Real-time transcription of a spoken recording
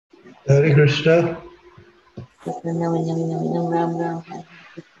Hare Krishna.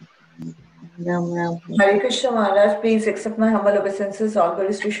 Hare Krishna Maharaj, please accept my humble obeisances. All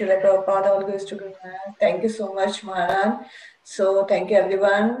glories to Srila Prabhupada, all glories to Guru Maharaj. Thank you so much, Maharaj. So, thank you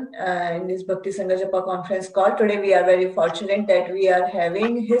everyone in this Bhakti Sangha Japa conference call. Today, we are very fortunate that we are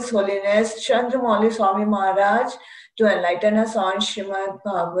having His Holiness Candramauli Swami Maharaj to enlighten us on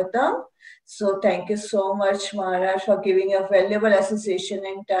Srimad-Bhatavatam. So, thank you so much, Maharaj, for giving a valuable association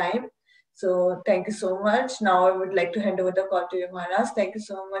and time. So thank you so much. Now I would like to hand over the call to you, Maharaj. Thank you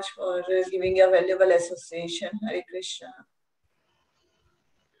so much for giving your valuable association. Hare Krishna.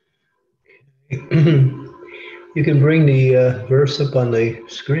 You can bring the verse up on the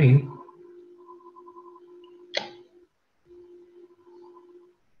screen.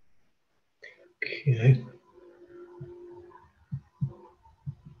 Okay.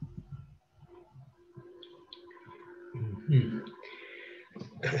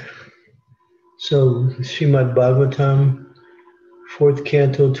 So, Srimad-Bhatavatam, 4th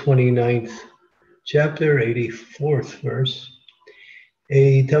Canto, 29th chapter, 84th verse.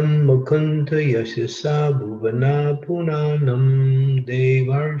 Etam mukunda yasasa bhuvana punanam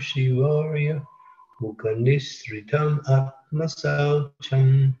devarshivarya mukanistritam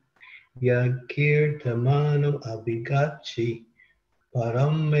atmasaucham yakirtamano abhigachi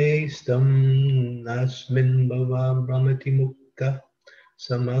paramestam nasmin bhava brahmati mukta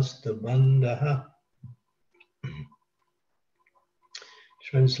samasta bandha.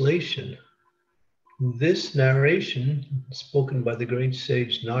 Translation. This narration, spoken by the great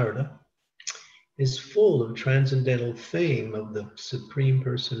sage Narada, is full of transcendental fame of the Supreme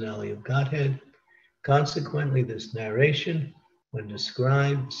Personality of Godhead. Consequently, this narration, when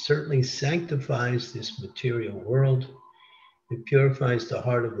described, certainly sanctifies this material world. It purifies the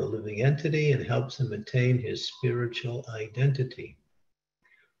heart of the living entity and helps him attain his spiritual identity.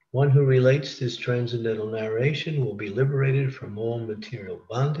 One who relates this transcendental narration will be liberated from all material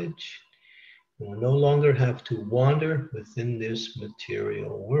bondage. He will no longer have to wander within this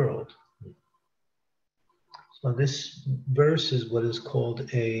material world. So this verse is what is called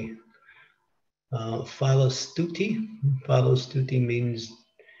a phalastuti. Phalastuti means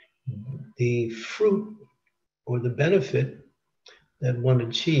the fruit or the benefit that one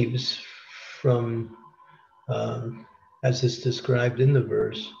achieves from, as is described in the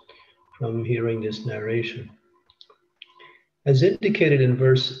verse, from hearing this narration. As indicated in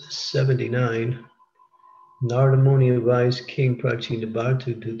verse 79, Narada Muni advised King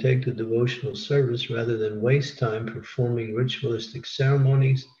Prachindabhatu to take to devotional service rather than waste time performing ritualistic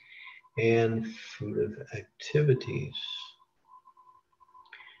ceremonies and fruitive activities.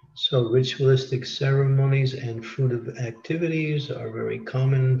 So ritualistic ceremonies and fruitive activities are very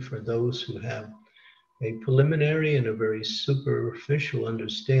common for those who have a preliminary and a very superficial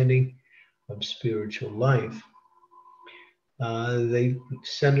understanding of spiritual life. They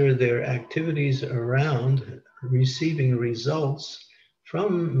center their activities around receiving results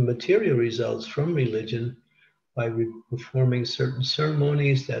from material results from religion by performing certain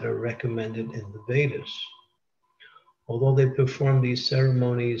ceremonies that are recommended in the Vedas. Although they perform these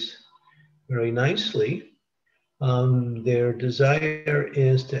ceremonies very nicely, their desire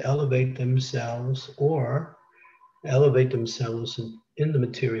is to elevate themselves in the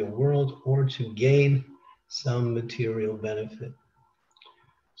material world or to gain some material benefit.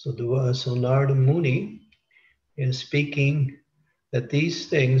 So Narada Muni is speaking that these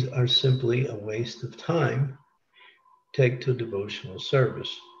things are simply a waste of time. Take to devotional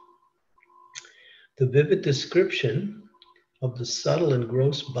service. The vivid description of the subtle and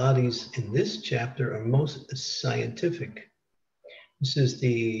gross bodies in this chapter are most scientific. This is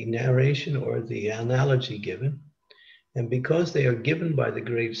the narration or the analogy given. And because they are given by the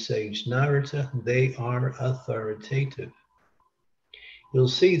great sage Narada, they are authoritative. You'll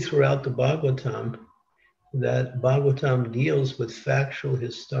see throughout the Bhagavatam that Bhagavatam deals with factual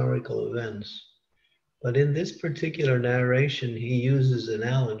historical events. But in this particular narration, he uses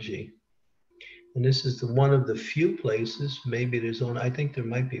analogy. And this is one of the few places, maybe there's only, I think there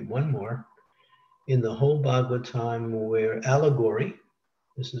might be one more, in the whole Bhagavatam where allegory,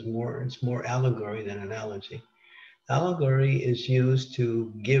 it's more allegory than analogy. Allegory is used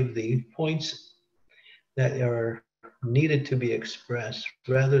to give the points that are needed to be expressed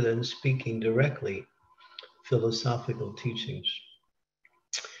rather than speaking directly philosophical teachings.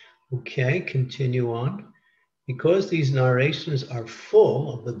 Okay, continue on. Because these narrations are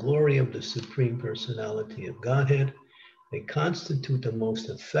full of the glory of the Supreme Personality of Godhead, they constitute the most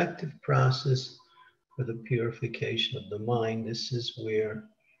effective process for the purification of the mind. This is where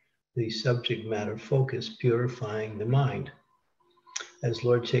the subject matter focus, purifying the mind. As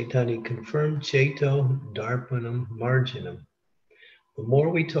Lord Chaitanya confirmed, Chaito Darpanam Marjanam. The more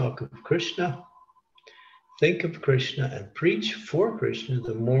we talk of Krishna, think of Krishna, and preach for Krishna,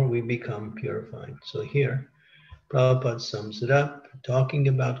 the more we become purified. So here, Prabhupada sums it up, talking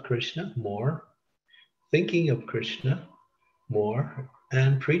about Krishna more, thinking of Krishna more,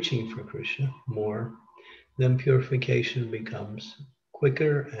 and preaching for Krishna more, then purification becomes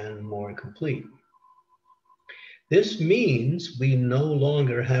quicker and more complete. This means we no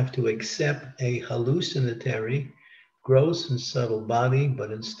longer have to accept a hallucinatory, gross and subtle body,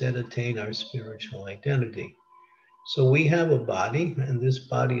 but instead attain our spiritual identity. So we have a body, and this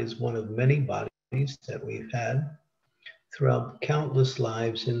body is one of many bodies that we've had throughout countless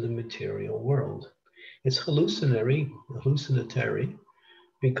lives in the material world. It's hallucinatory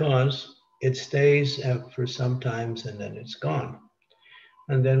because it stays for some times and then it's gone.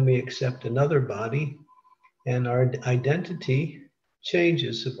 And then we accept another body, and our identity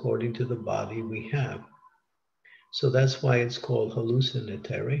changes according to the body we have. So that's why it's called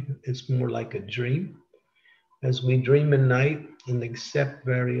hallucinatory. It's more like a dream. As we dream at night and accept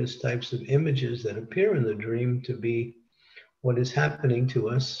various types of images that appear in the dream to be what is happening to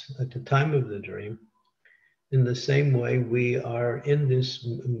us at the time of the dream, in the same way we are in this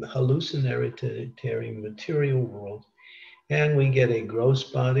hallucinatory material world, and we get a gross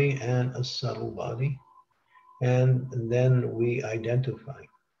body and a subtle body, and then we identify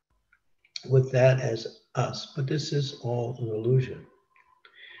with that as us. But this is all an illusion.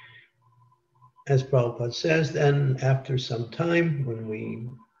 As Prabhupada says, then after some time, when we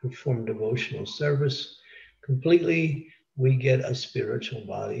perform devotional service completely, we get a spiritual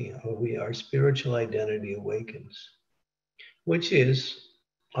body, or our spiritual identity awakens, which is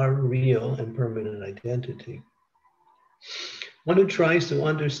our real and permanent identity. One who tries to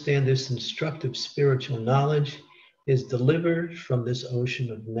understand this instructive spiritual knowledge is delivered from this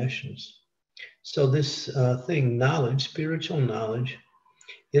ocean of meshes. So this thing, knowledge, spiritual knowledge,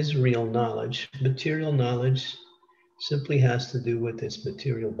 is real knowledge. Material knowledge simply has to do with this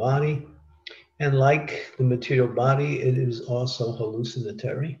material body. And like the material body, it is also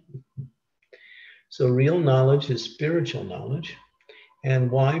hallucinatory. So real knowledge is spiritual knowledge.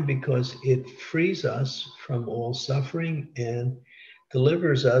 And why? Because it frees us from all suffering and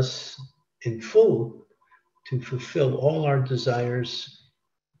delivers us in full to fulfill all our desires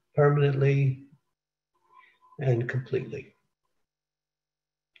permanently and completely.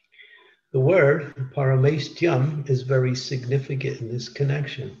 The word Parameshtyam is very significant in this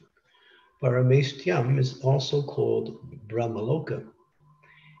connection. Parameshtyam is also called Brahmaloka.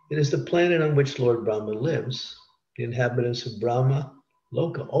 It is the planet on which Lord Brahma lives. The inhabitants of Brahma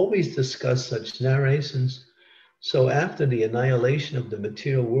Loka always discuss such narrations. So after the annihilation of the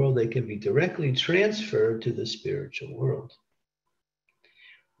material world, they can be directly transferred to the spiritual world.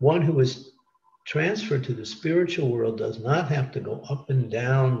 One who is transferred to the spiritual world does not have to go up and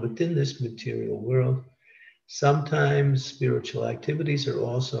down within this material world. Sometimes spiritual activities are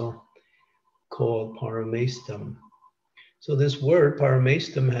also called paramestam. So this word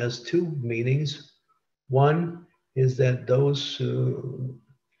paramestam has two meanings. One is that those who,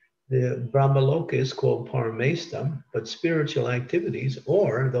 the Brahmaloka is called paramestam, but spiritual activities,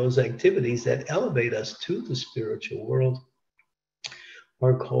 or those activities that elevate us to the spiritual world,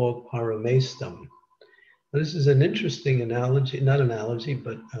 are called paramestam. This is an interesting analogy, not analogy,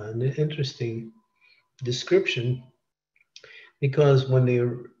 but an interesting description, because when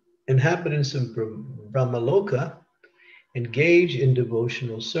the inhabitants of Brahmaloka engage in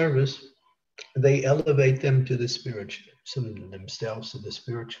devotional service, they elevate them to the spiritual, themselves to the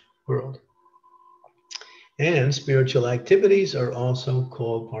spiritual world. And spiritual activities are also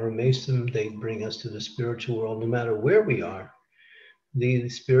called paramestam. They bring us to the spiritual world no matter where we are. The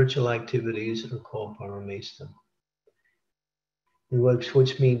spiritual activities are called paramestam,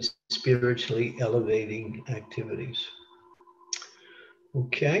 which means spiritually elevating activities.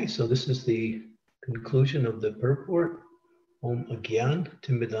 Okay, so this is the conclusion of the purport. Om Agyan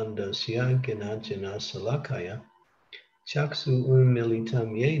Timidandasya Ganajana Salakaya Chaksu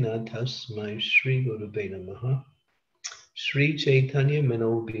Unmilitam Yena Tasmai Shri Gurave Namaha Shri Chaitanya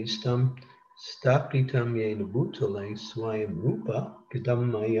Manobhistam Stapitam Yena Bhutale Swayam Rupa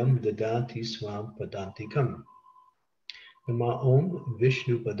Kadamayam Dadati Swam Padantikam Nama Om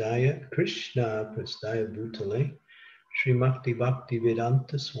Vishnu Padaya Krishna Prastaya Bhutale Srimakti Bhakti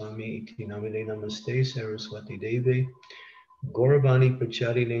Vedanta Swami Iti Namine Namaste Saraswati Devi Gauravani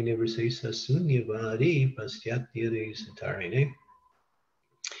Pracharine Nivasesa Sunyavari Pastyatire Satarine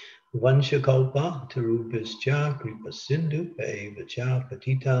Vanshakalpa Tarubhascha Kripa Sindhu Pevacha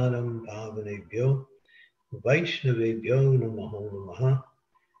Patitanam Bhavanebhyo Vaishnavebhyo namaho namaha.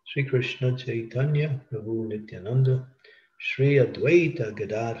 Sri Krishna Chaitanya Prabhu Nityananda, Sri Advaita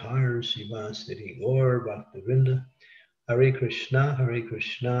Gadadhar Sivasati Gaur Bhaktivinoda, Hare Krishna,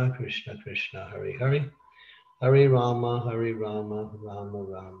 Krishna Krishna, Hare Hare, Hare Rama, Rama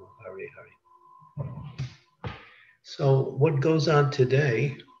Rama, Hare Hare. So what goes on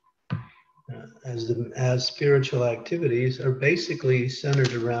today as spiritual activities are basically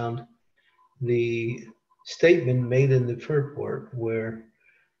centered around the statement made in the purport where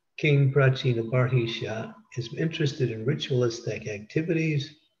King Prachina Barhisha is interested in ritualistic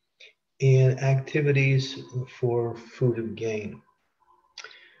activities and activities for fruit of gain.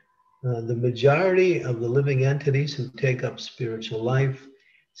 The majority of the living entities who take up spiritual life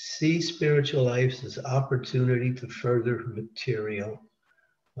see spiritual life as opportunity to further material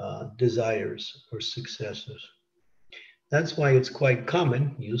desires or successes. That's why it's quite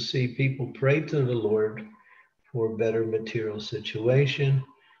common. You'll see people pray to the Lord for a better material situation,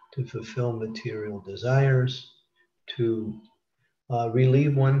 to fulfill material desires, to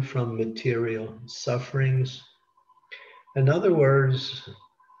relieve one from material sufferings. In other words,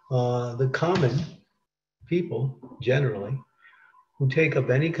 the common people, generally, who take up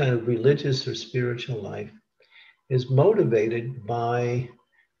any kind of religious or spiritual life is motivated by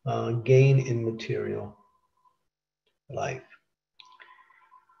gain in material life.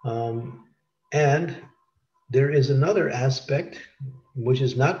 And there is another aspect which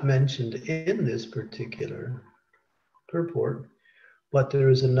is not mentioned in this particular purport, but there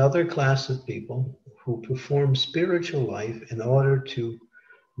is another class of people who perform spiritual life in order to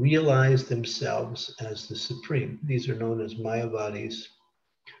realize themselves as the supreme. These are known as Mayavadis,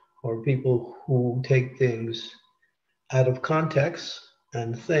 or people who take things out of context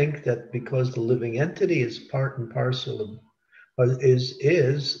and think that because the living entity is part and parcel of, or is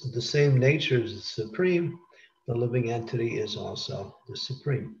the same nature as the supreme, the living entity is also the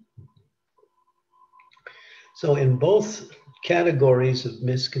supreme. So in both categories of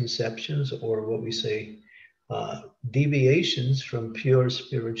misconceptions, or what we say, deviations from pure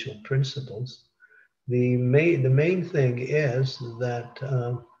spiritual principles, the main thing is that,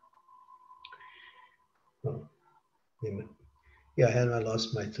 I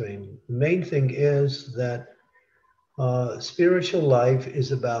lost my train. The main thing is that spiritual life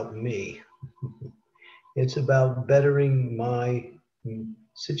is about me. It's about bettering my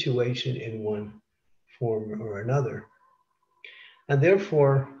situation in one form or another. And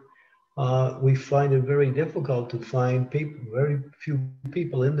therefore, we find it very difficult to find people, very few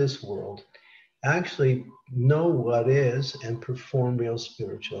people in this world actually know what is and perform real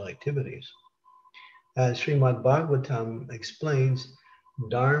spiritual activities. As Srimad-Bhatavatam explains,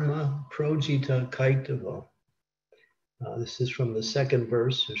 Dharma projita kaitavo. This is from the second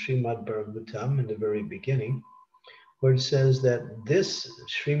verse of Srimad-Bhatavatam in the very beginning, where it says that this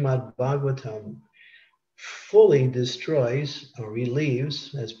Srimad-Bhatavatam fully destroys or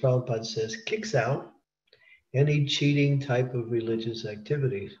relieves, as Prabhupada says, kicks out any cheating type of religious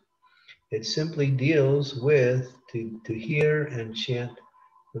activities. It simply deals with to hear and chant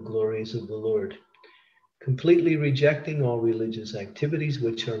the glories of the Lord, completely rejecting all religious activities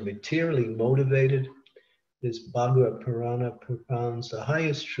which are materially motivated. This Bhagavad Purana propounds the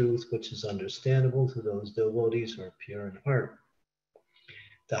highest truth which is understandable to those devotees who are pure in heart.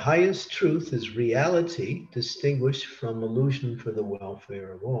 The highest truth is reality distinguished from illusion for the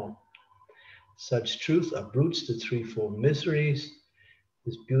welfare of all. Such truth uproots the threefold miseries.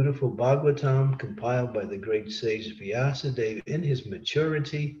 This beautiful Bhagavatam, compiled by the great sage Vyasadeva in his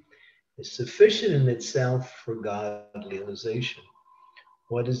maturity, is sufficient in itself for God realization.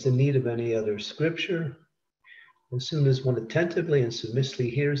 What is the need of any other scripture? As soon as one attentively and submissively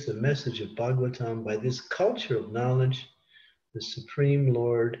hears the message of Bhagavatam, by this culture of knowledge, the Supreme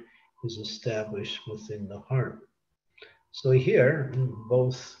Lord is established within the heart. So here,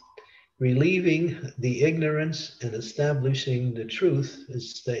 both relieving the ignorance and establishing the truth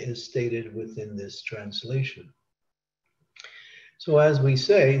is stated within this translation. So as we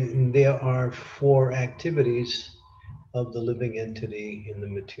say, there are four activities of the living entity in the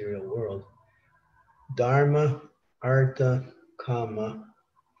material world: Dharma, Artha, Kama,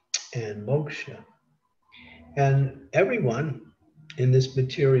 and Moksha. And everyone in this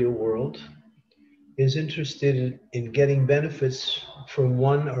material world is interested in getting benefits from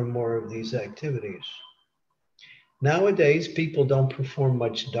one or more of these activities. Nowadays, people don't perform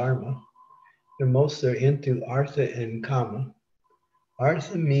much Dharma. They're into Artha and Kama.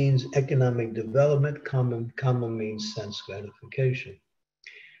 Artha means economic development, Kama means sense gratification.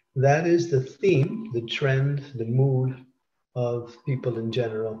 That is the theme, the trend, the mood of people in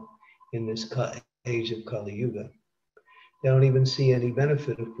general in age of Kali Yuga. They don't even see any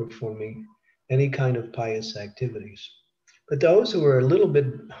benefit of performing any kind of pious activities. But those who are a little bit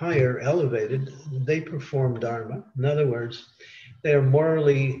higher elevated, they perform Dharma. In other words, they are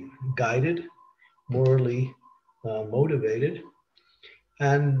morally guided, morally motivated,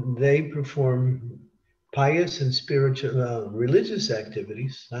 and they perform pious and spiritual, religious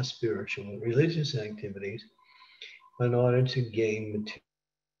activities, not spiritual, religious activities, in order to gain material.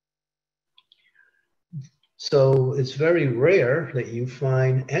 So it's very rare that you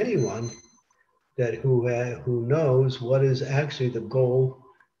find anyone that who knows what is actually the goal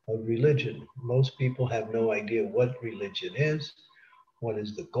of religion. Most people have no idea what religion is, what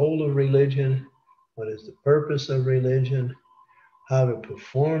is the goal of religion, what is the purpose of religion, how to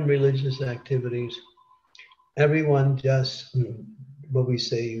perform religious activities. Everyone just, what we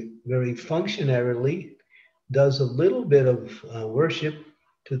say, very functionarily does a little bit of worship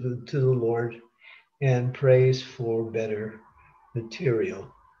to the Lord and prays for better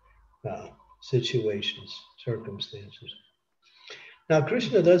material situations, circumstances. Now,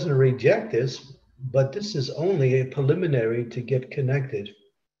 Krishna doesn't reject this, but this is only a preliminary to get connected.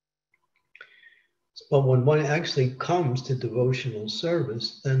 But when one actually comes to devotional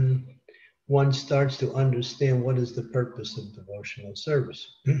service, then one starts to understand what is the purpose of devotional service.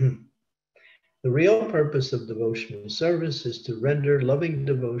 The real purpose of devotional service is to render loving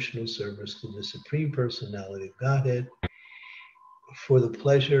devotional service to the Supreme Personality of Godhead for the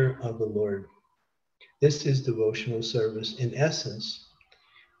pleasure of the Lord. This is devotional service in essence.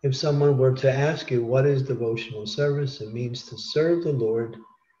 If someone were to ask you what is devotional service, it means to serve the Lord,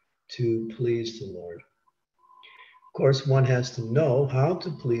 to please the Lord. Of course, one has to know how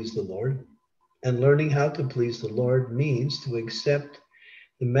to please the Lord, and learning how to please the Lord means to accept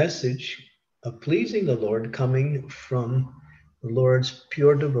the message of pleasing the Lord coming from the Lord's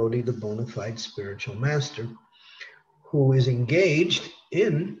pure devotee, the bona fide spiritual master, who is engaged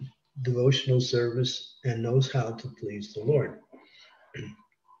in devotional service and knows how to please the Lord.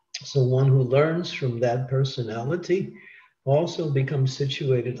 So one who learns from that personality also becomes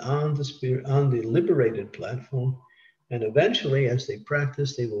situated on the liberated platform, and eventually, as they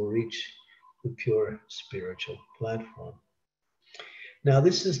practice, they will reach the pure spiritual platform. Now,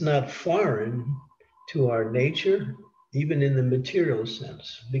 this is not foreign to our nature, even in the material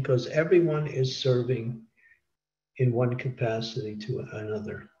sense, because everyone is serving in one capacity to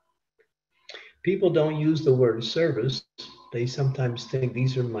another. People don't use the word service. They sometimes think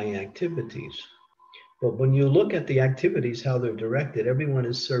these are my activities. But when you look at the activities, how they're directed, everyone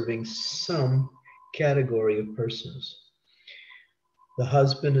is serving some category of persons. The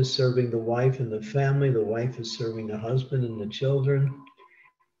husband is serving the wife and the family. The wife is serving the husband and the children.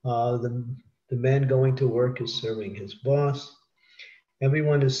 The man going to work is serving his boss.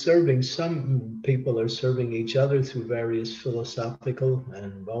 Everyone is serving. Some people are serving each other through various philosophical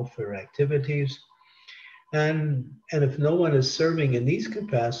and welfare activities. And if no one is serving in these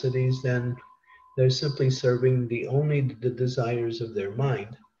capacities, then they're simply serving only the desires of their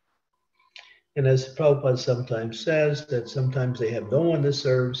mind. And as Prabhupada sometimes says, that sometimes they have no one to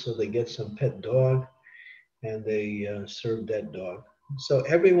serve, so they get some pet dog and they serve that dog. So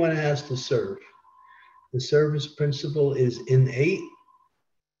everyone has to serve. The service principle is innate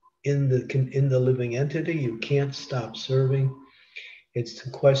in the living entity. You can't stop serving. It's the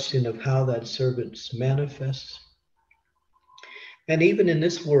question of how that service manifests. And even in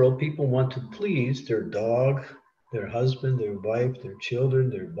this world, people want to please their dog, their husband, their wife, their children,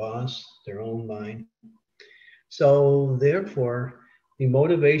 their boss, their own mind. So therefore, the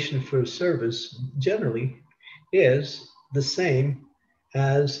motivation for service generally is the same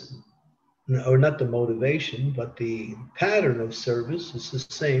as, or not the motivation, but the pattern of service is the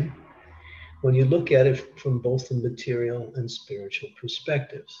same when you look at it from both the material and spiritual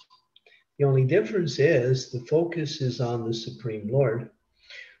perspectives. The only difference is the focus is on the Supreme Lord,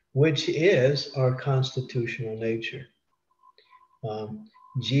 which is our constitutional nature.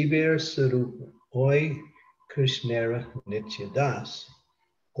 Jivir Sarup Oi Krishnera Nityadas.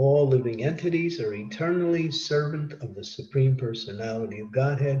 All living entities are eternally servant of the Supreme Personality of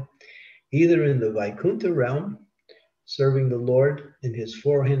Godhead, either in the Vaikuntha realm, serving the Lord in his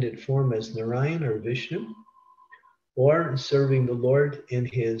four-handed form as Narayan or Vishnu, or serving the Lord in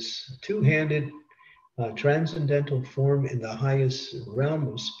his two-handed transcendental form in the highest realm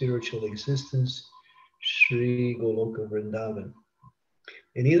of spiritual existence, Sri Goloka Vrindavan.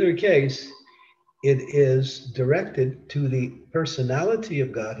 In either case, it is directed to the personality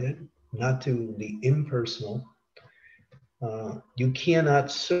of Godhead, not to the impersonal. You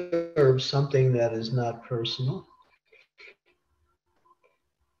cannot serve something that is not personal.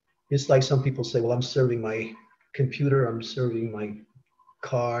 It's like some people say, well, I'm serving my computer, I'm serving my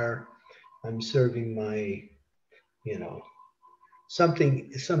car, I'm serving my, some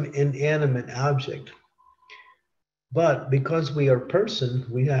inanimate object. But because we are person,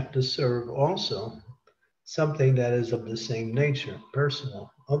 we have to serve also something that is of the same nature,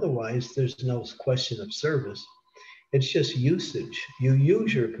 personal. Otherwise, there's no question of service. It's just usage. You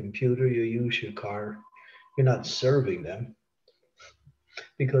use your computer, you use your car. You're not serving them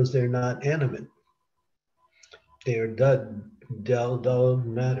because they're not animate. They are dull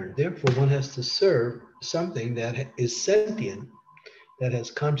matter. Therefore, one has to serve something that is sentient, that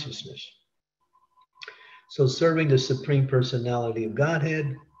has consciousness. So serving the Supreme Personality of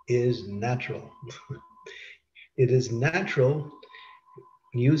Godhead is natural. It is natural,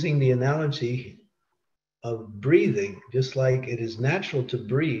 using the analogy of breathing, just like it is natural to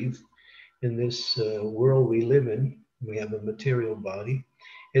breathe in this world we live in. We have a material body.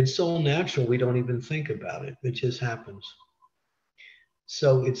 It's so natural we don't even think about it. It just happens.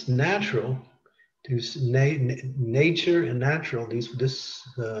 So it's natural to nature and natural. This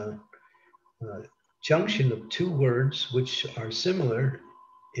junction of two words which are similar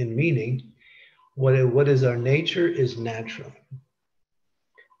in meaning. What is our nature is natural.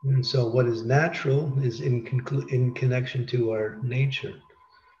 And so what is natural is in connection to our nature.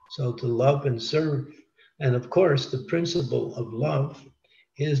 So to love and serve, and of course the principle of love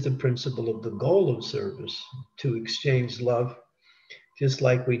is the principle of the goal of service, to exchange love, just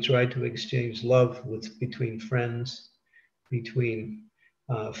like we try to exchange love between friends, between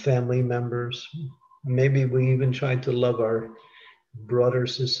family members. Maybe we even try to love our broader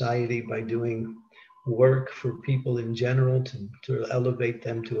society by doing work for people in general to elevate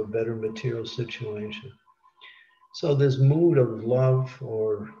them to a better material situation. So this mood of love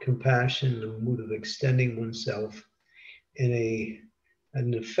or compassion, the mood of extending oneself in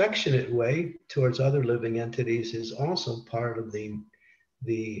an affectionate way towards other living entities is also part of the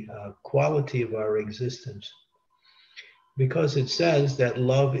quality of our existence. Because it says that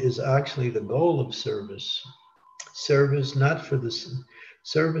love is actually the goal of service. Service not for the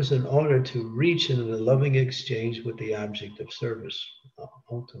service in order to reach in a loving exchange with the object of service,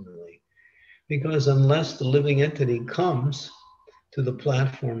 ultimately. Because unless the living entity comes to the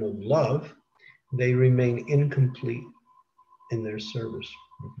platform of love, they remain incomplete in their service.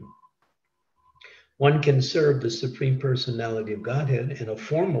 One can serve the Supreme Personality of Godhead in a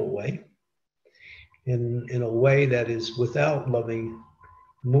formal way, in a way that is without loving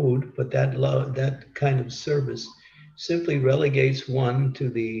mood, but that kind of service simply relegates one to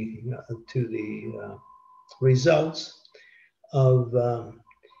the results of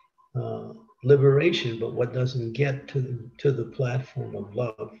liberation, but what doesn't get to the platform of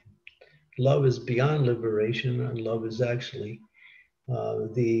love. Love is beyond liberation, and love is actually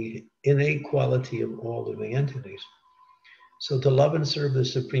the innate quality of all living entities. So to love and serve the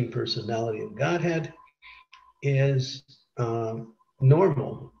Supreme Personality of Godhead is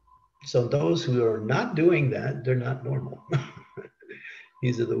normal. So those who are not doing that, they're not normal.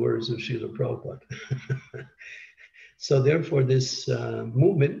 These are the words of Srila Prabhupada. So therefore this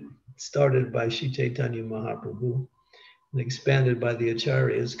movement started by Sri Chaitanya Mahaprabhu and expanded by the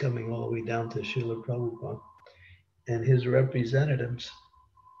Acharyas coming all the way down to Srila Prabhupada and his representatives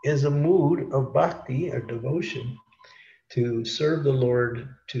is a mood of bhakti or devotion to serve the Lord,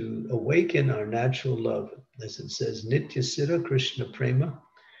 to awaken our natural love. As it says, Nitya Siddha Krishna Prema,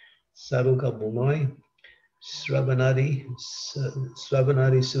 Saruka Bunoi, Sravanadi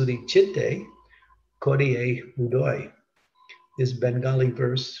Suri Chitte, Kodiye Udoi. This Bengali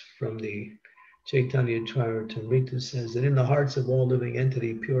verse from the Chaitanya Charitamrita says that in the hearts of all living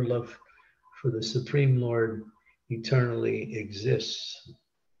entity, pure love for the Supreme Lord eternally exists.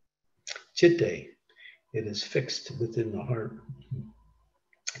 Chitte, it is fixed within the heart.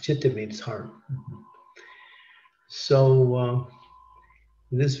 Chitta means heart. So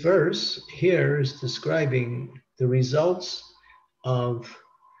this verse here is describing the results of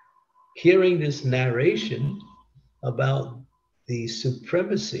hearing this narration about the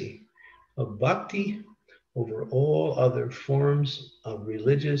supremacy of bhakti over all other forms of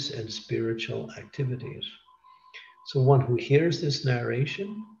religious and spiritual activities. So one who hears this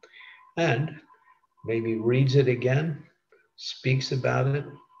narration and maybe reads it again, speaks about it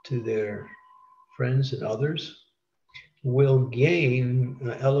to their friends and others, will gain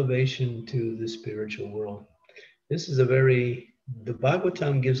elevation to the spiritual world. This is the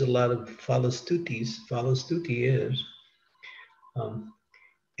Bhagavatam gives a lot of falastutis. Falastuti is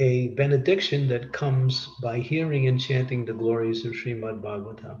a benediction that comes by hearing and chanting the glories of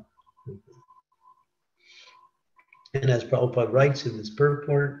Srimad-Bhatavatam. And as Prabhupada writes in his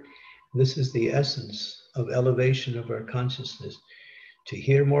purport, This is the essence of elevation of our consciousness. To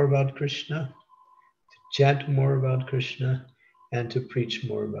hear more about Krishna, to chant more about Krishna, and to preach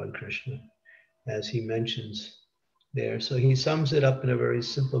more about Krishna, as he mentions there. So he sums it up in a very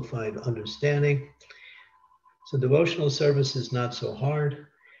simplified understanding. So devotional service is not so hard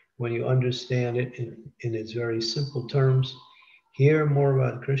when you understand it in its very simple terms. Hear more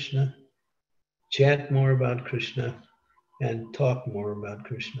about Krishna, chant more about Krishna, and talk more about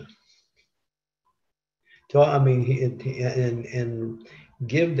Krishna. And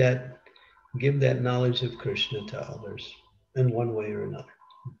give that knowledge of Krishna to others in one way or another.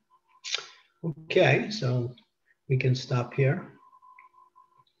 Okay, so we can stop here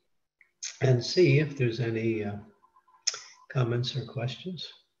and see if there's any comments or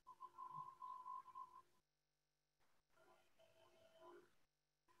questions.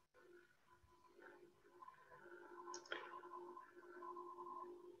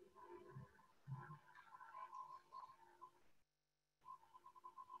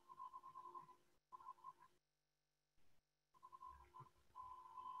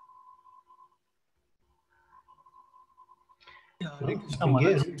 Yeah, Hare Krishna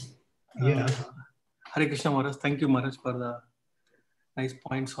Maharaj. Yeah. Hare Krishna Maharaj. Thank you, Maharaj, for the nice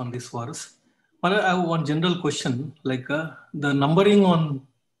points on this verse. Maharaj, I have one general question. Like the numbering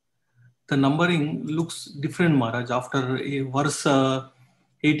looks different, Maharaj. After verse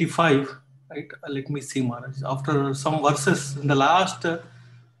 85, right? Let me see, Maharaj. After some verses, in the last 3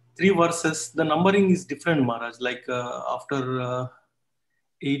 verses, the numbering is different, Maharaj. Like after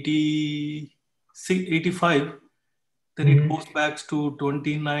 85. Then it goes back to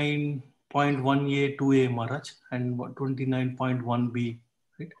 29.1a, 2a, Maharaj, and 29.1b,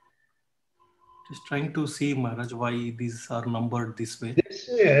 right? Just trying to see, Maharaj, why these are numbered this way.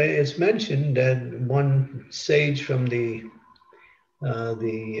 It's mentioned that one sage from the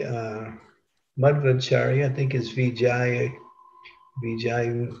Madhvacharya, I think is Vijay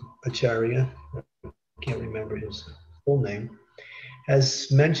Acharya, I can't remember his full name,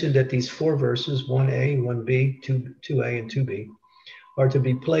 has mentioned that these 4 verses, 1a, 1b, 2a, and 2b, are to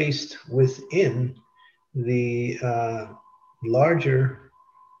be placed within the larger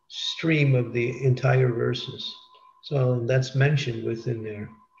stream of the entire verses. So that's mentioned within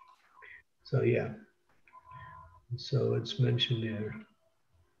there. So yeah. So it's mentioned there.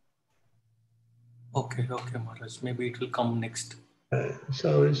 Okay, Maharaj. Maybe it will come next.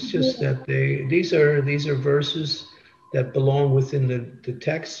 So it's just that these are verses that belong within the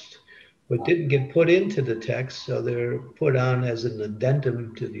text, but didn't get put into the text, so they're put on as an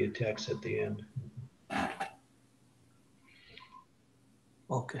addendum to the text at the end.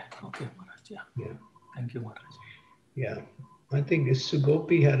 Okay, Maharaj. Yeah. Thank you, Maharaj. Yeah, I think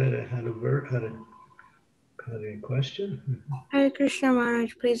Sugopi had a question. Hare Krishna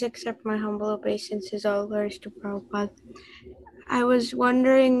Maharaj, please accept my humble obeisances. All glories to Prabhupada. I was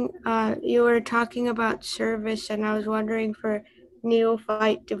wondering, you were talking about service, and I was wondering for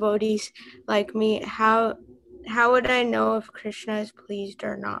neophyte devotees like me, how would I know if Krishna is pleased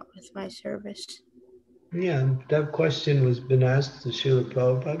or not with my service? Yeah, that question was been asked to Srila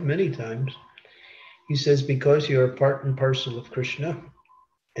Prabhupada many times. He says, because you're a part and parcel of Krishna,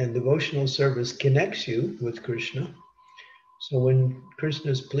 and devotional service connects you with Krishna, so when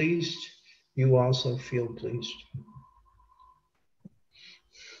Krishna is pleased, you also feel pleased.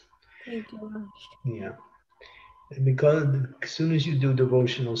 Thank you, Maharaj. Yeah. And because as soon as you do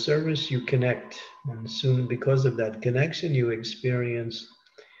devotional service, you connect. And soon, because of that connection, you experience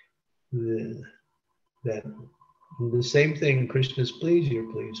the same thing. Krishna is pleased,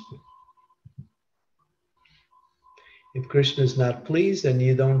 you're pleased. If Krishna is not pleased, then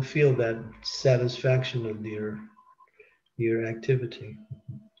you don't feel that satisfaction of your activity.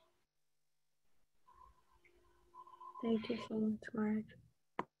 Thank you so much, Maharaj.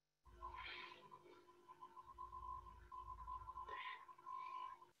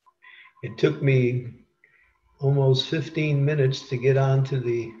 It took me almost 15 minutes to get onto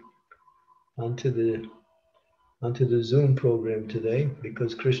the Zoom program today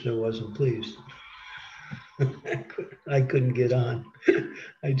because Krishna wasn't pleased. I couldn't get on.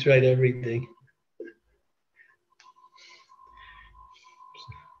 I tried everything.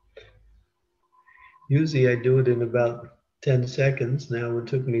 Usually I do it in about 10 seconds. Now it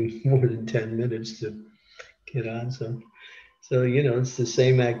took me more than 10 minutes to get on. So it's the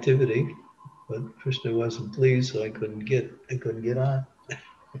same activity, but Krishna wasn't pleased, so I couldn't get on.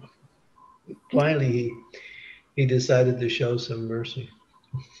 Finally, he decided to show some mercy.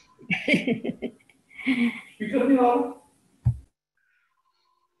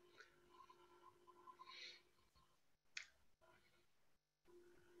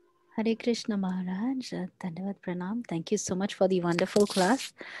 Hare Krishna Maharaj, Dhanyavad Pranam. Thank you so much for the wonderful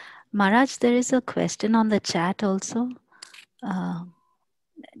class. Maharaj, there is a question on the chat also.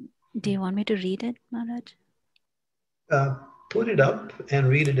 Do you want me to read it, Maharaj? Put it up and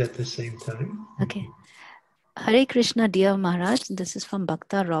read it at the same time. Okay. Hare Krishna, dear Maharaj. This is from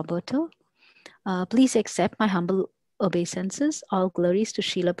Bhakta Roberto. Please accept my humble obeisances. All glories to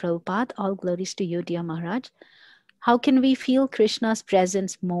Srila Prabhupada. All glories to you, dear Maharaj. How can we feel Krishna's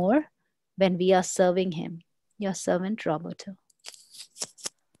presence more when we are serving him? Your servant, Roberto.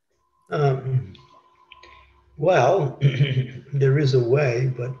 Well, there is a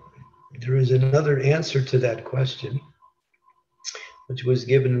way, but there is another answer to that question, which was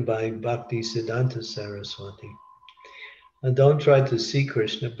given by Bhakti Siddhanta Saraswati. And don't try to see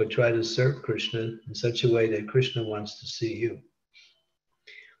Krishna, but try to serve Krishna in such a way that Krishna wants to see you.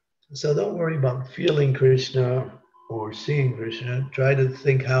 So don't worry about feeling Krishna or seeing Krishna. Try to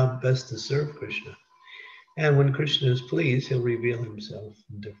think how best to serve Krishna. And when Krishna is pleased, he'll reveal himself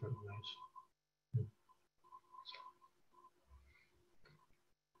in different ways.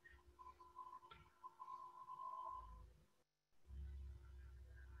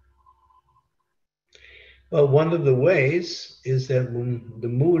 Well, one of the ways is that when the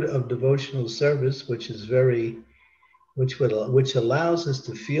mood of devotional service, which allows us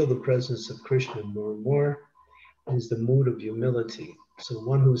to feel the presence of Krishna more and more, is the mood of humility. So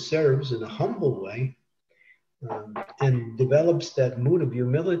one who serves in a humble way and develops that mood of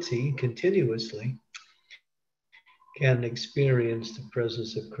humility continuously can experience the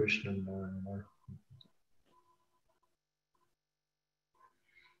presence of Krishna more and more.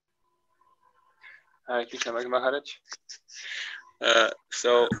 Hare Krishna Maharaj.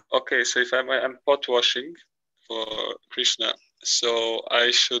 So if I'm pot washing for Krishna, so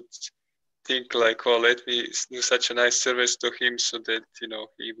I should think like, oh, let me do such a nice service to him so that,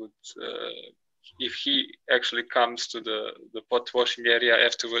 he would, if he actually comes to the pot washing area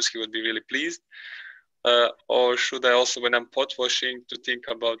afterwards, he would be really pleased. Or should I also, when I'm pot washing, to think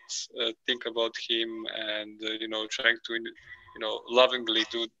about him and, trying to, lovingly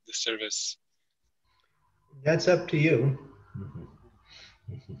do the service? That's up to you.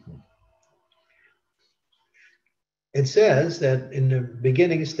 It says that in the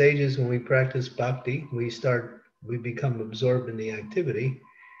beginning stages when we practice bhakti, we become absorbed in the activity.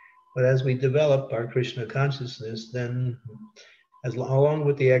 But as we develop our Krishna consciousness, then along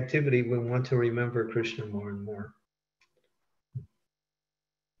with the activity, we want to remember Krishna more and more.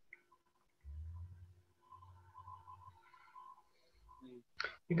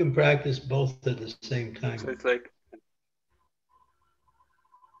 You can practice both at the same time. So it's like,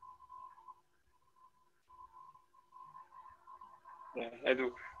 yeah,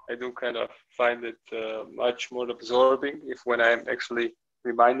 I do kind of find it much more absorbing if when I'm actually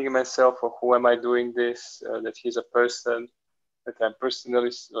reminding myself of who am I doing this, that he's a person, that I'm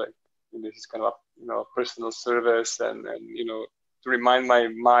personally like, this is kind of personal service, and to remind my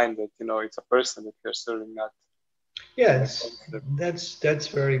mind that it's a person that you're serving, not. Yes, that's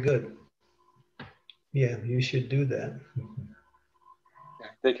very good. Yeah, you should do that. Yeah,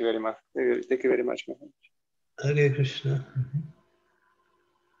 thank you very much. Thank you very much, Maharaj. Hare Krishna.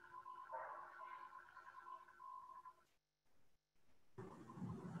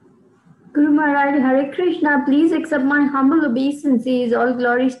 Guru Maharaj, Hare Krishna, please accept my humble obeisances. All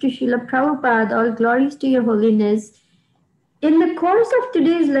glories to Srila Prabhupada, all glories to your holiness. In the course of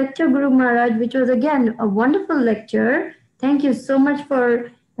today's lecture, Guru Maharaj, which was again a wonderful lecture, thank you so much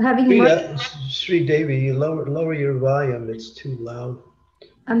for having Sri Devi, you lower your volume, it's too loud.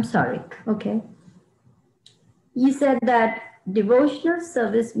 I'm sorry, okay. You said that devotional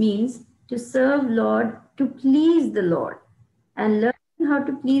service means to serve Lord, to please the Lord. And learning how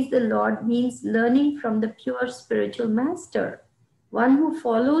to please the Lord means learning from the pure spiritual master. One who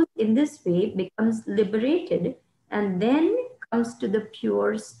follows in this way becomes liberated and then comes to the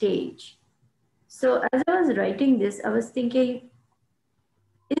pure stage. So as I was writing this, I was thinking,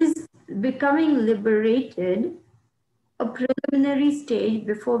 is becoming liberated a preliminary stage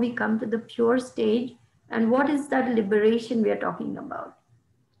before we come to the pure stage? And what is that liberation we are talking about?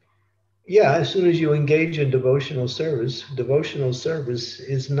 Yeah, as soon as you engage in devotional service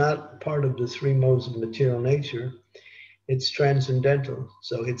is not part of the three modes of material nature. It's transcendental,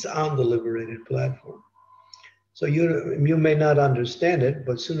 so it's on the liberated platform. So you may not understand it,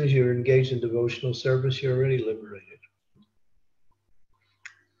 but as soon as you're engaged in devotional service, you're already liberated.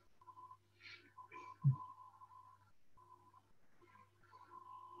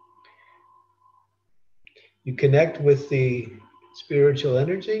 You connect with the spiritual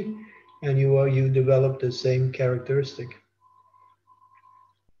energy, and you develop the same characteristic.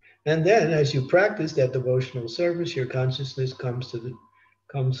 And then as you practice that devotional service, your consciousness comes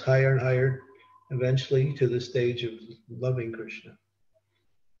higher and higher, eventually to the stage of loving Krishna.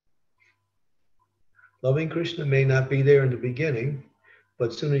 Loving Krishna may not be there in the beginning, but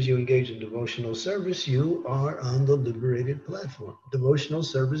as soon as you engage in devotional service, you are on the liberated platform. Devotional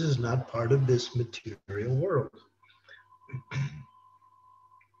service is not part of this material world.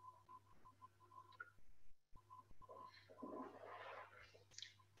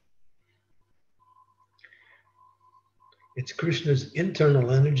 It's Krishna's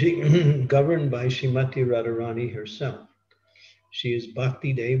internal energy governed by Srimati Radharani herself. She is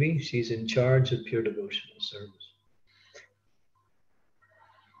Bhakti Devi. She's in charge of pure devotional service.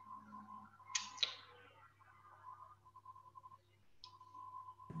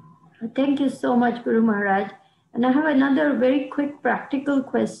 Thank you so much, Guru Maharaj. And I have another very quick practical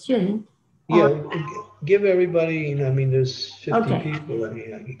question. Yeah, give everybody, I mean, there's 50 Okay. people.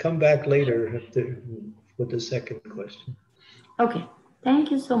 You come back later with the second question. Okay, thank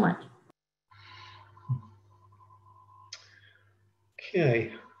you so much.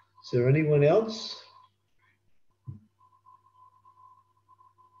 Okay, is there anyone else?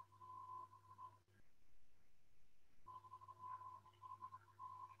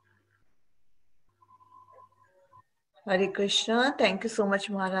 Hare Krishna. Thank you so much,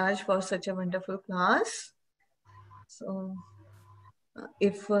 Maharaj, for such a wonderful class. So,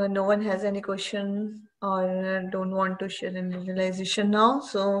 if no one has any question or don't want to share any realization now,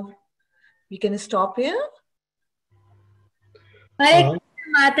 so we can stop here.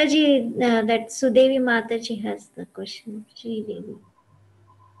 Mataji, that Sudevi Mataji has the question. Sri Devi.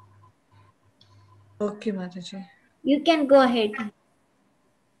 Okay, Mataji. You can go ahead.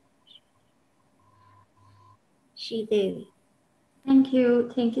 Sri Devi. Thank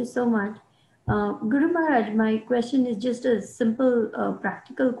you so much. Guru Maharaj, my question is just a simple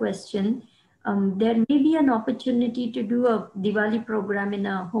practical question. There may be an opportunity to do a Diwali program in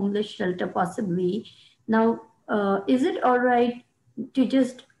a homeless shelter possibly. Now, is it all right to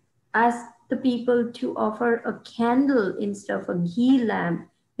just ask the people to offer a candle instead of a ghee lamp,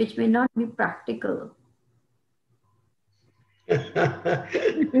 which may not be practical?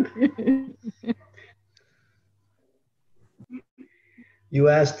 You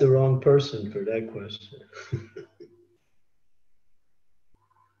asked the wrong person for that question.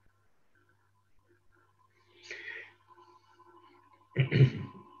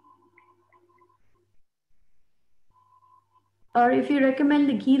 Or if you recommend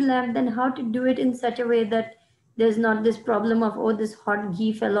the ghee lamp, then how to do it in such a way that there's not this problem of, oh, this hot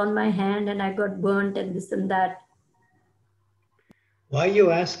ghee fell on my hand and I got burnt and this and that. Why are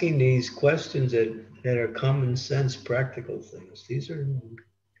you asking these questions that are common sense, practical things?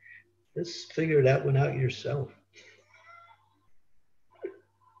 Just figure that one out yourself.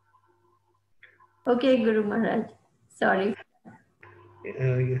 Okay, Guru Maharaj. Sorry.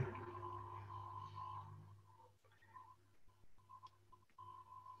 Yeah.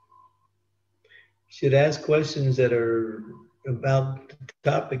 Should ask questions that are about the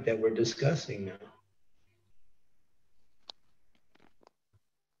topic that we're discussing now.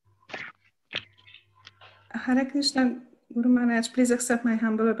 Hare Krishna, Guru Maharaj, please accept my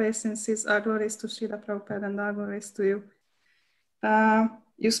humble obeisances. All glories to Srila Prabhupada and all glories to you.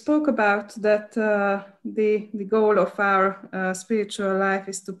 You spoke about that the goal of our spiritual life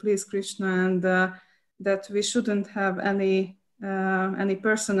is to please Krishna, and that we shouldn't have any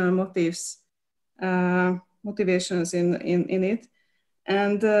personal motivations in it.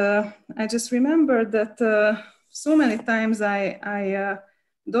 And I just remember that so many times I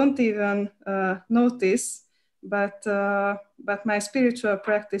don't even notice, but my spiritual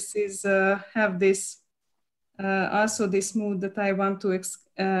practices have this also this mood that I want to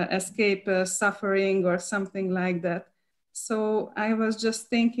escape suffering or something like that. So I was just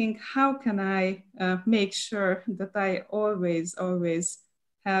thinking, how can I make sure that I always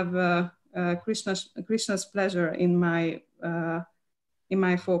have Krishna's pleasure in my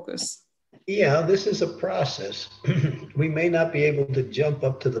focus? Yeah, this is a process. We may not be able to jump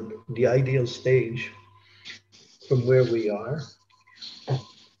up to the ideal stage from where we are,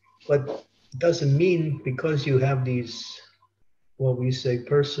 but it doesn't mean because you have these, what we say,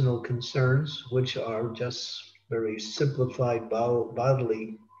 personal concerns, which are just very simplified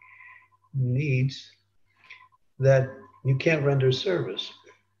bodily needs, that you can't render service.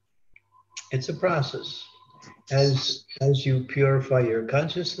 It's a process. As you purify your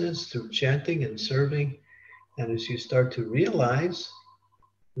consciousness through chanting and serving, and as you start to realize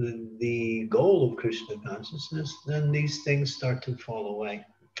the goal of Krishna consciousness, then these things start to fall away.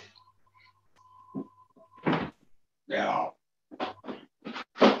 Yeah.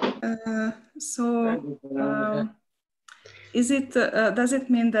 Is it? Does it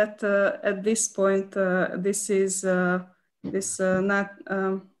mean that at this point this is not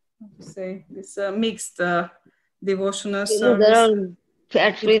how to say this mixed devotional service?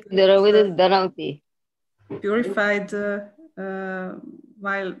 Purified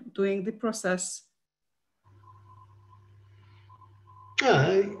while doing the process.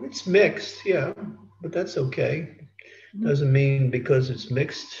 It's mixed, yeah, but that's okay. Doesn't mean because it's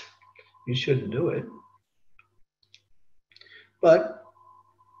mixed, you shouldn't do it. But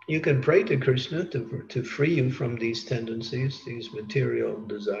you can pray to Krishna to free you from these tendencies, these material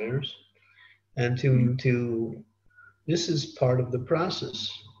desires, and this is part of the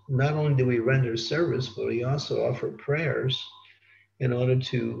process. Not only do we render service, but we also offer prayers in order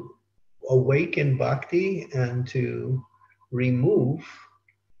to awaken bhakti and to remove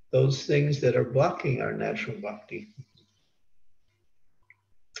those things that are blocking our natural bhakti.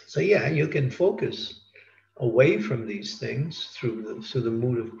 So yeah, you can focus away from these things through the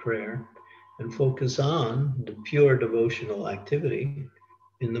mood of prayer and focus on the pure devotional activity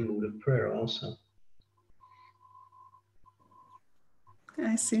in the mood of prayer also.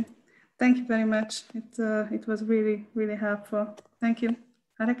 I see. Thank you very much. It was really, really helpful. Thank you.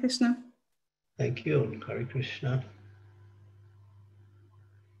 Hare Krishna. Thank you. Hare Krishna.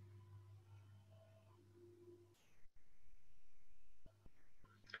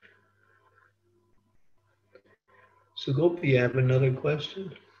 Sugopi, you have another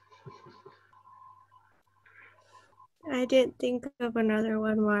question? I didn't think of another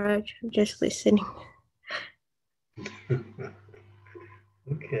one, Maharaj. I'm just listening.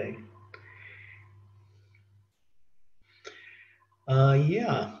 Okay.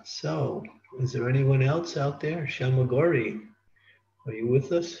 Yeah, so is there anyone else out there? Shamagori, are you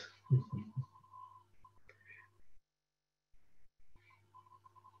with us?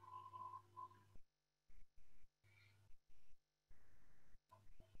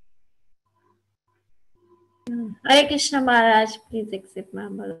 Hare Krishna Maharaj, please accept my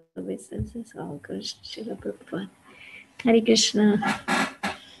humble obeisances. All Krishna Srila Prabhupada. Hare Krishna.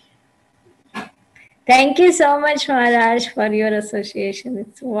 Thank you so much, Maharaj, for your association.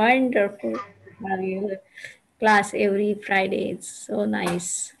 It's wonderful to have your class every Friday. It's so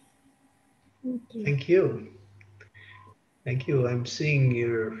nice. Thank you. Thank you. I'm seeing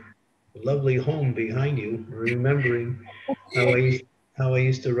your lovely home behind you, remembering how I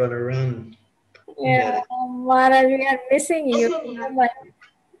used to run around. Yeah, Maharaj, we are missing you so much.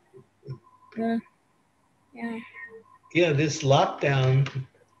 Yeah, this lockdown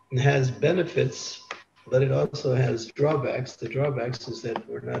has benefits, but it also has drawbacks. The drawbacks is that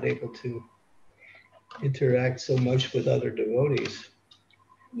we're not able to interact so much with other devotees.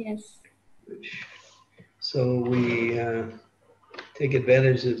 Yes. So we take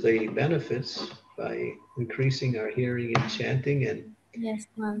advantage of the benefits by increasing our hearing and chanting and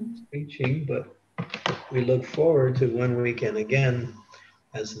preaching, but we look forward to when we can again,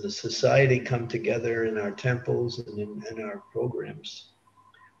 as the society, come together in our temples and in our programs.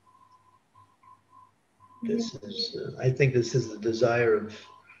 This is, I think this is the desire of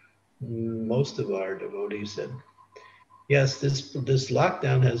most of our devotees, that yes, this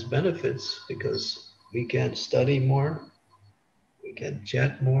lockdown has benefits because we can study more, we can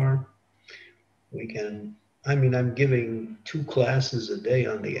chant more, we can, I'm giving 2 classes a day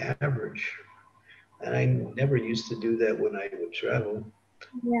on the average, and I never used to do that when I would travel.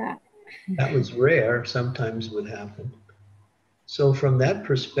 Yeah. That was rare, sometimes would happen. So from that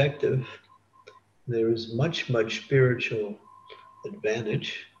perspective, there is much spiritual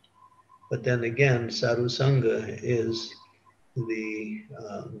advantage. But then again, sadhu sangha is the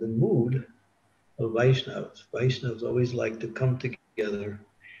mood of Vaishnavas. Vaishnavas always like to come together,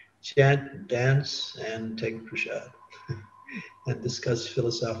 chant, dance, and take prasad, and discuss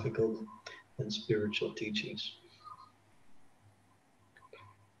philosophical and spiritual teachings.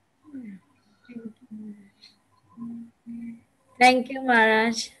 Thank you,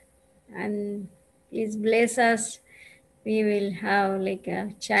 Maharaj. And please bless us. We will have like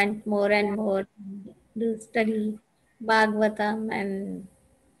a chant more and more, do study Bhagavatam and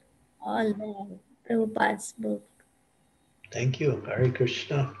all the Prabhupada's book. Thank you. Hare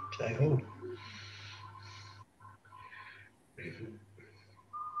Krishna. Jai Ho.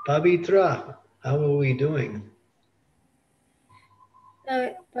 Pavitra, how are we doing?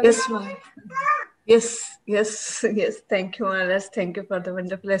 Yes, ma'am. Yes. Thank you, Maharaj. Thank you for the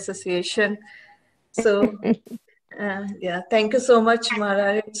wonderful association. So, yeah, thank you so much,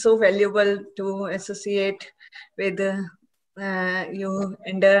 Maharaj. It's so valuable to associate with you,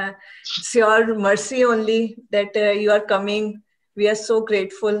 and it's your mercy only that you are coming we are so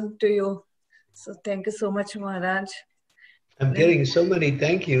grateful to you. So thank you so much, Maharaj. I'm getting so many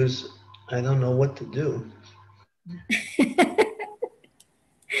thank yous, I don't know what to do.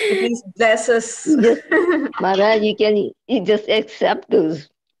 Please bless us. Just, Maharaj, you just accept those.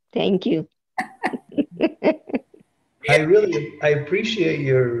 Thank you. I appreciate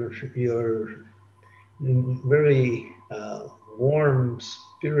your very warm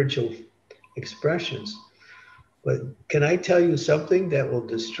spiritual expressions. But can I tell you something that will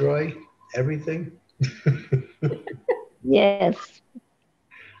destroy everything? Yes.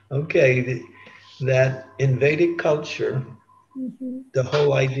 Okay, that in Vedic culture, the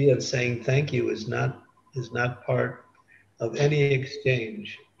whole idea of saying thank you is not part of any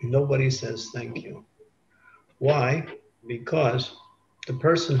exchange. Nobody says thank you. Why? Because the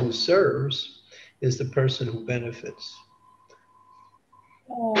person who serves is the person who benefits.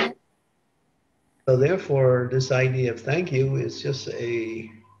 Oh. So therefore, this idea of thank you is just the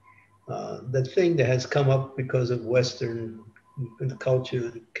thing that has come up because of Western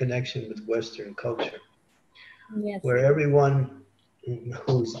culture, connection with Western culture. Yes. Where everyone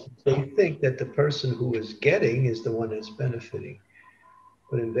they think that the person who is getting is the one that's benefiting.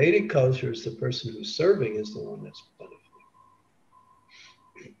 But in Vedic culture, it's the person who's serving is the one that's benefiting.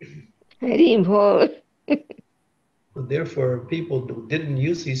 Very important. So therefore, people didn't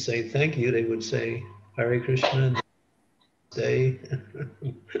usually say thank you. They would say Hare Krishna, say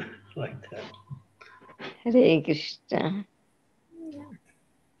like that. Hare Krishna.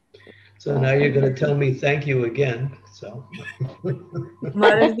 So now you're going to tell me thank you again. So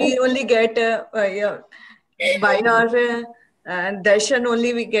Maharaj, we only get by our darshan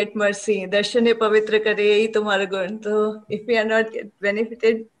only we get mercy. Darshan e pavitra kare yahi tumhara gun. So if we are not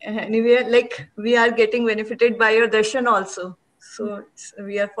benefited anywhere, like we are getting benefited by your darshan also. So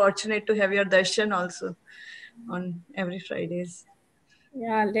we are fortunate to have your darshan also on every Fridays.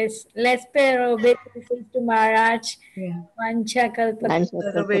 Yeah, let's pay our obeisances to Maharaj. Vancha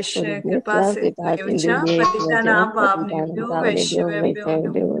Kalpatarushya kripa sindhuyavcha patitanam pavnebhyo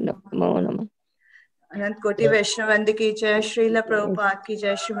vaishnavebhyo namo namo. Anant Koti Vaishnavandi ki jai, Srila Prabhupada ki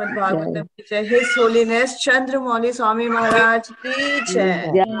jai, Srimad-Bhatavatam ki jai, His Holiness Candramauli Swami Maharaj ki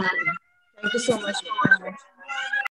jai. Thank you so much, Maharaj.